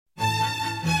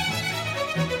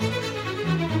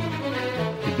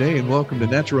day and welcome to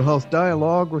Natural Health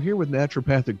Dialogue. We're here with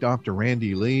naturopathic Dr.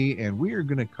 Randy Lee, and we are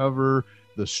going to cover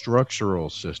the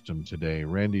structural system today.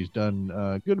 Randy's done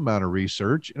a good amount of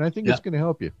research, and I think it's going to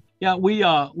help you. Yeah,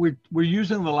 we're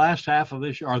using the last half of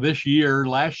this year.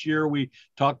 Last year we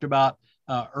talked about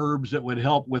herbs that would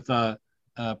help with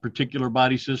particular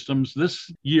body systems.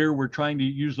 This year we're trying to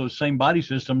use those same body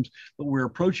systems, but we're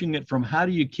approaching it from how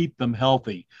do you keep them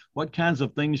healthy? What kinds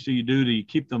of things do you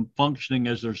keep them functioning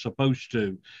as they're supposed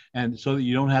to? And so that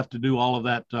you don't have to do all of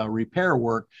that repair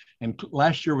work. And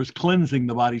last year was cleansing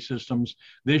the body systems.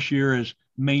 This year is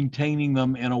maintaining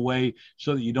them in a way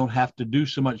so that you don't have to do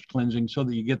so much cleansing, so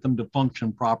that you get them to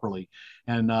function properly.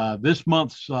 And this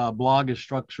month's blog is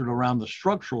structured around the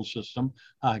structural system.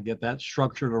 Get that?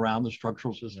 Structured around the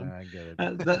structural system. Yeah, I get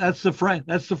it.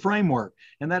 That's the framework,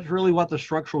 and that's really what the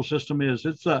structural system is.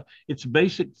 Its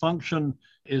basic function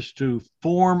is to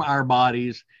form our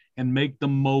bodies and make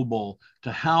them mobile,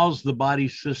 to house the body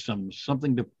systems,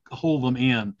 something to hold them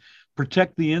in,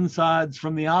 protect the insides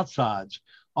from the outsides,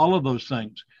 all of those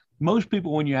things. Most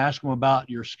people, when you ask them about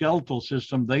your skeletal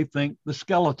system, they think the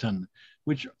skeleton,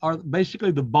 which are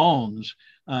basically the bones.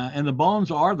 And the bones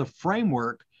are the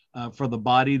framework for the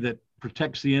body that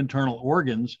protects the internal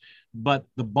organs. But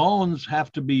the bones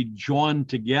have to be joined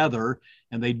together.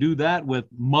 And they do that with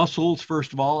muscles,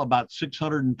 first of all, about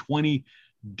 620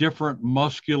 different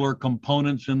muscular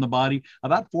components in the body.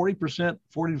 About 40 to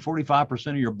 45%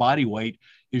 of your body weight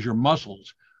is your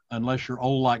muscles, unless you're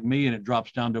old like me and it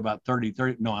drops down to about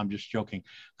 30. No, I'm just joking.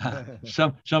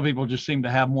 Some people just seem to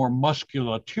have more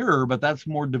musculature, but that's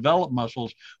more developed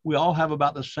muscles. We all have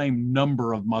about the same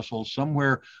number of muscles,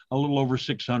 somewhere a little over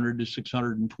 600 to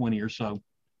 620 or so.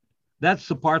 That's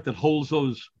the part that holds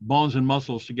those bones and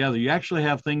muscles together. You actually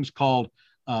have things called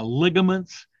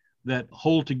ligaments that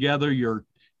hold together your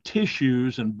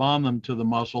tissues and bond them to the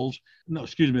muscles. No,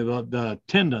 excuse me, the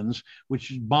tendons,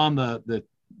 which bond the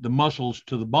muscles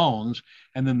to the bones,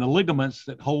 and then the ligaments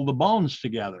that hold the bones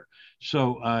together.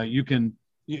 So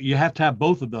you have to have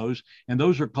both of those, and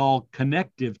those are called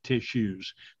connective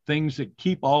tissues, things that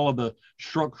keep all of the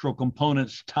structural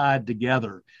components tied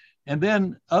together. And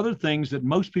then other things that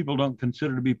most people don't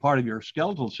consider to be part of your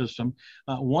skeletal system.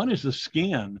 One is the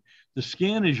skin. The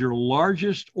skin is your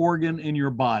largest organ in your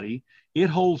body. It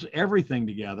holds everything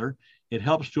together. It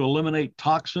helps to eliminate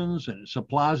toxins, and it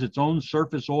supplies its own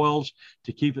surface oils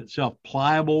to keep itself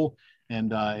pliable.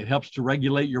 And it helps to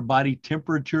regulate your body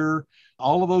temperature,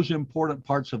 all of those important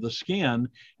parts of the skin.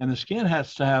 And the skin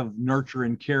has to have nurture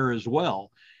and care as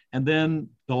well. And then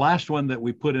the last one that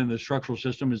we put in the structural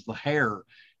system is the hair.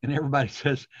 And everybody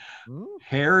says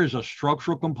hair is a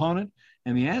structural component.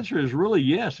 And the answer is really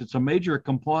yes. It's a major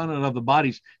component of the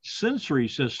body's sensory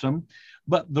system.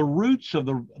 But the roots of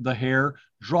the hair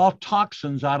draw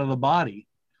toxins out of the body,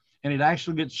 and it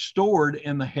actually gets stored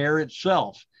in the hair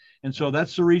itself. And so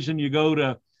that's the reason you go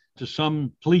to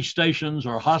some police stations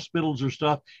or hospitals or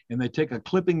stuff, and they take a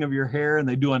clipping of your hair and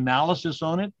they do analysis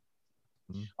on it.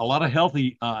 A lot of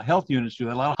health units do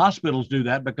that. A lot of hospitals do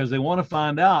that because they want to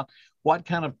find out what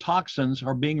kind of toxins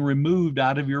are being removed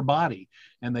out of your body.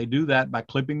 And they do that by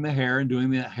clipping the hair and doing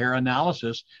the hair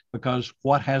analysis, because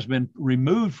what has been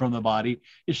removed from the body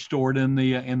is stored in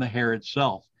the hair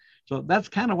itself. So that's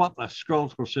kind of what the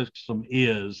skeletal system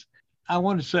is. I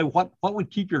want to say what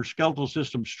would keep your skeletal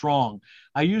system strong.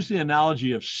 I use the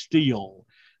analogy of steel.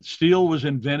 Steel was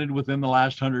invented within the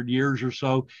last 100 years or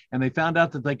so, and they found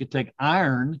out that they could take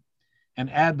iron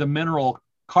and add the mineral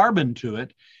carbon to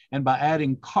it. And by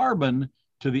adding carbon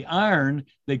to the iron,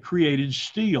 they created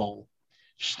steel.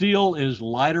 Steel is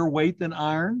lighter weight than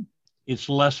iron. It's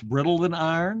less brittle than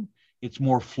iron. It's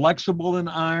more flexible than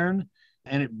iron.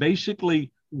 And it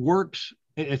basically works.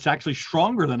 It's actually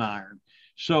stronger than iron.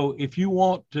 So if you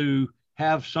want to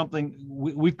have something,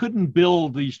 we couldn't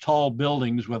build these tall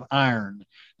buildings with iron.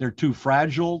 They're too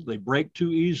fragile. They break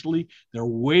too easily. They're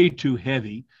way too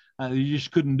heavy. You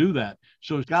just couldn't do that.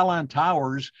 So skyline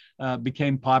towers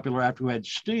became popular after we had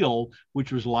steel,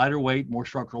 which was lighter weight, more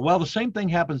structural. Well, the same thing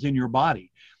happens in your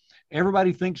body.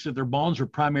 Everybody thinks that their bones are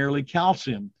primarily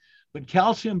calcium, but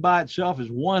calcium by itself is,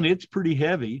 one, it's pretty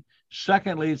heavy.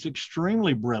 Secondly, it's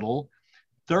extremely brittle.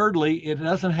 Thirdly, it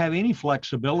doesn't have any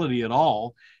flexibility at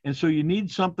all. And so you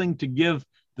need something to give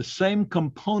the same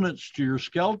components to your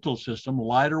skeletal system: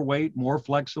 lighter weight, more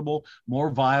flexible, more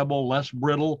viable, less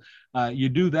brittle. You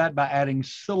do that by adding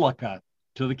silica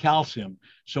to the calcium.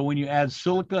 So when you add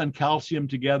silica and calcium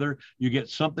together, you get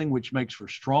something which makes for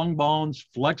strong bones,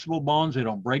 flexible bones. They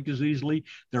don't break as easily.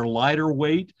 They're lighter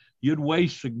weight. you'd weigh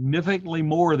significantly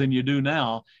more than you do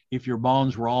now if your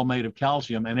bones were all made of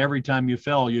calcium, and every time you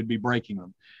fell, you'd be breaking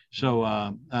them.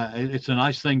 So it's a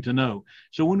nice thing to know.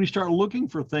 So when we start looking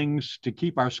for things to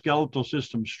keep our skeletal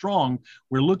system strong,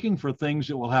 we're looking for things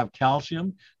that will have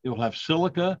calcium, that will have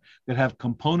silica, that have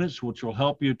components which will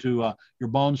help you to your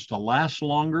bones to last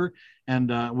longer.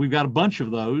 And we've got a bunch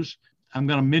of those. I'm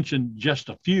going to mention just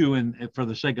a few for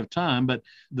the sake of time, but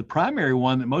the primary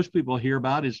one that most people hear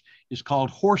about is called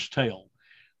horsetail.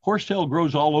 Horsetail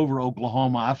grows all over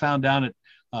Oklahoma. I found down at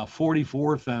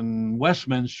 44th and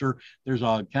Westminster, there's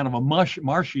a kind of a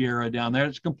marshy area down there.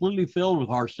 It's completely filled with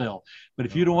horsetail. But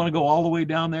if you don't want to go all the way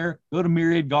down there, go to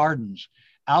Myriad Gardens.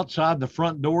 Outside the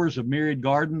front doors of Myriad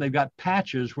Garden, they've got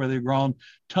patches where they've grown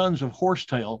tons of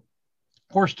horsetail.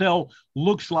 Horsetail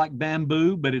looks like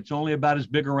bamboo, but it's only about as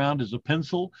big around as a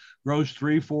pencil, grows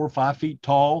 3, 4, 5 feet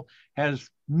tall, has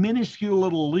minuscule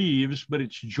little leaves, but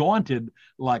it's jointed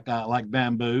like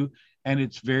bamboo, and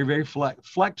it's very, very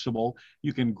flexible.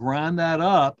 You can grind that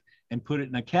up and put it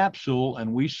in a capsule,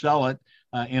 and we sell it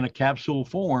in a capsule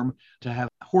form to have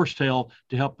horsetail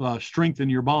to help strengthen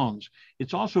your bones.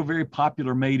 It's also very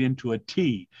popular made into a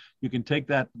tea. You can take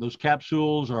those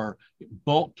capsules or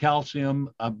bulk calcium,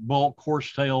 bulk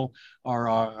horsetail,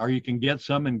 or you can get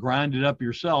some and grind it up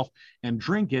yourself and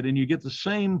drink it, and you get the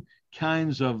same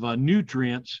kinds of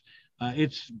nutrients.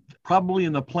 It's probably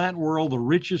in the plant world the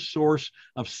richest source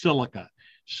of silica.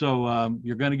 So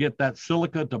you're going to get that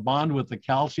silica to bond with the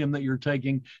calcium that you're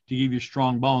taking to give you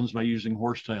strong bones by using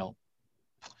horsetail.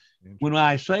 When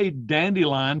I say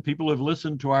dandelion, people who have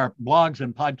listened to our blogs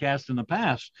and podcasts in the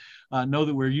past know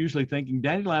that we're usually thinking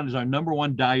dandelion is our number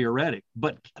one diuretic.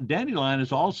 But dandelion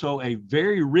is also a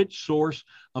very rich source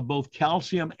of both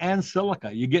calcium and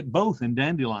silica. You get both in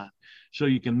dandelion. So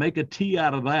you can make a tea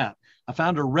out of that. I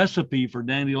found a recipe for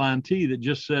dandelion tea that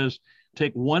just says,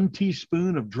 take 1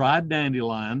 teaspoon of dried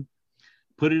dandelion,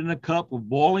 put it in a cup of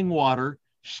boiling water,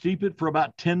 steep it for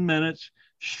about 10 minutes,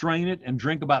 strain it, and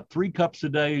drink about 3 cups a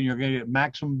day, and you're going to get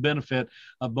maximum benefit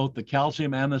of both the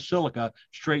calcium and the silica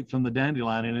straight from the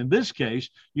dandelion. And in this case,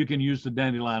 you can use the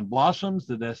dandelion blossoms,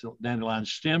 the dandelion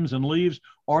stems and leaves,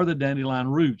 or the dandelion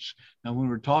roots. Now, when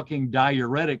we're talking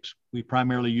diuretics, we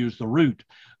primarily use the root.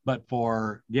 But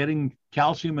for getting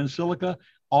calcium and silica,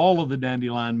 all of the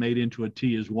dandelion made into a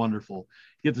tea is wonderful.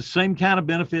 You get the same kind of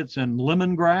benefits in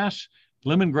lemongrass.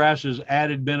 Lemongrass's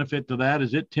added benefit to that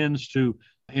is it tends to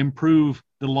improve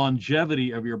the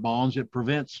longevity of your bones. It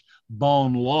prevents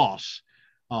bone loss.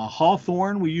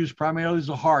 Hawthorn we use primarily as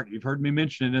a heart. You've heard me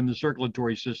mention it in the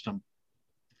circulatory system.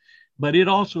 But it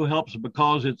also helps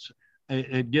because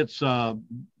it gets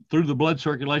through the blood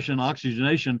circulation and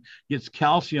oxygenation, gets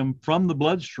calcium from the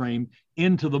bloodstream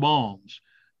into the bones.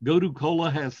 Gotu kola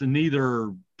has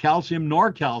neither calcium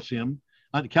nor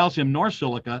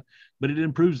silica, but it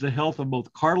improves the health of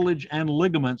both cartilage and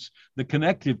ligaments, the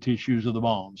connective tissues of the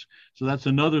bones. So that's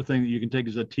another thing that you can take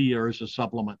as a tea or as a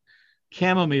supplement.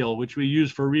 Chamomile, which we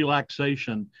use for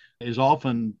relaxation, is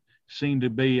often seen to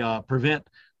be prevent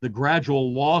the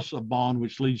gradual loss of bone,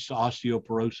 which leads to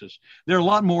osteoporosis. There are a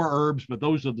lot more herbs, but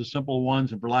those are the simple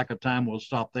ones, and for lack of time, we'll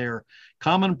stop there.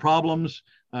 Common problems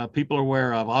people are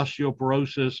aware of: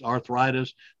 osteoporosis,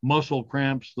 arthritis, muscle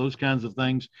cramps, those kinds of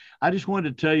things. I just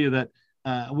wanted to tell you that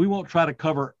we won't try to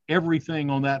cover everything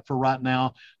on that for right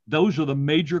now. Those are the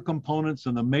major components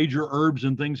and the major herbs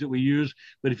and things that we use.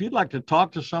 But if you'd like to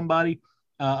talk to somebody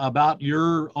about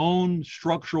your own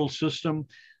structural system,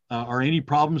 or any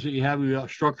problems that you have with your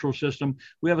structural system,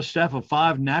 we have a staff of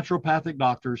 5 naturopathic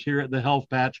doctors here at the Health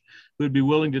Patch who would be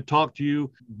willing to talk to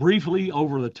you briefly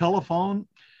over the telephone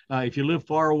if you live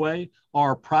far away,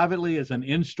 or privately as an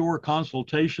in-store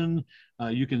consultation.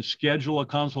 You can schedule a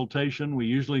consultation. We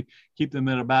usually keep them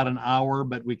at about an hour,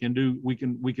 but we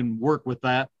can work with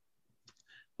that.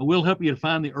 We'll help you to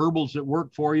find the herbals that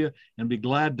work for you and be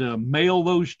glad to mail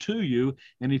those to you.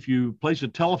 And if you place a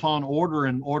telephone order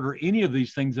and order any of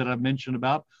these things that I've mentioned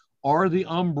about, or the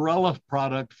umbrella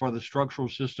product for the structural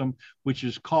system, which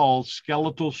is called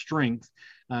Skeletal Strength,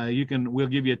 we'll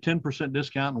give you a 10%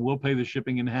 discount, and we'll pay the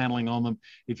shipping and handling on them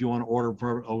if you want to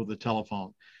order over the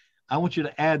telephone. I want you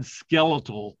to add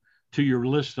skeletal to your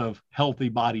list of healthy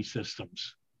body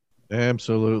systems.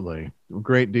 Absolutely.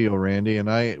 Great deal, Randy.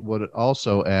 And I would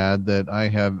also add that I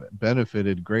have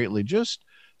benefited greatly just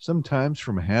sometimes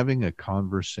from having a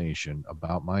conversation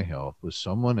about my health with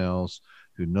someone else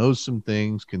who knows some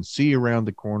things, can see around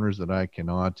the corners that I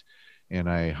cannot. And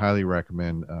I highly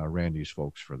recommend Randy's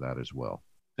folks for that as well.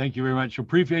 Thank you very much.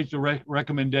 Appreciate the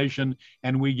recommendation,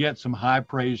 and we get some high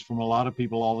praise from a lot of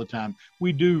people all the time.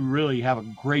 We do really have a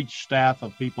great staff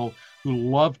of people who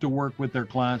love to work with their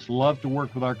clients, love to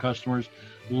work with our customers,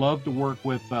 love to work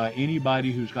with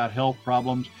anybody who's got health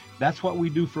problems. That's what we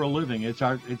do for a living.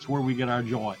 It's where we get our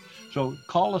joy. So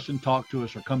call us and talk to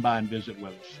us, or come by and visit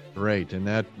with us. Great. And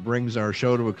that brings our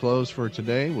show to a close for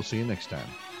today. We'll see you next time.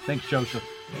 Thanks, Joseph.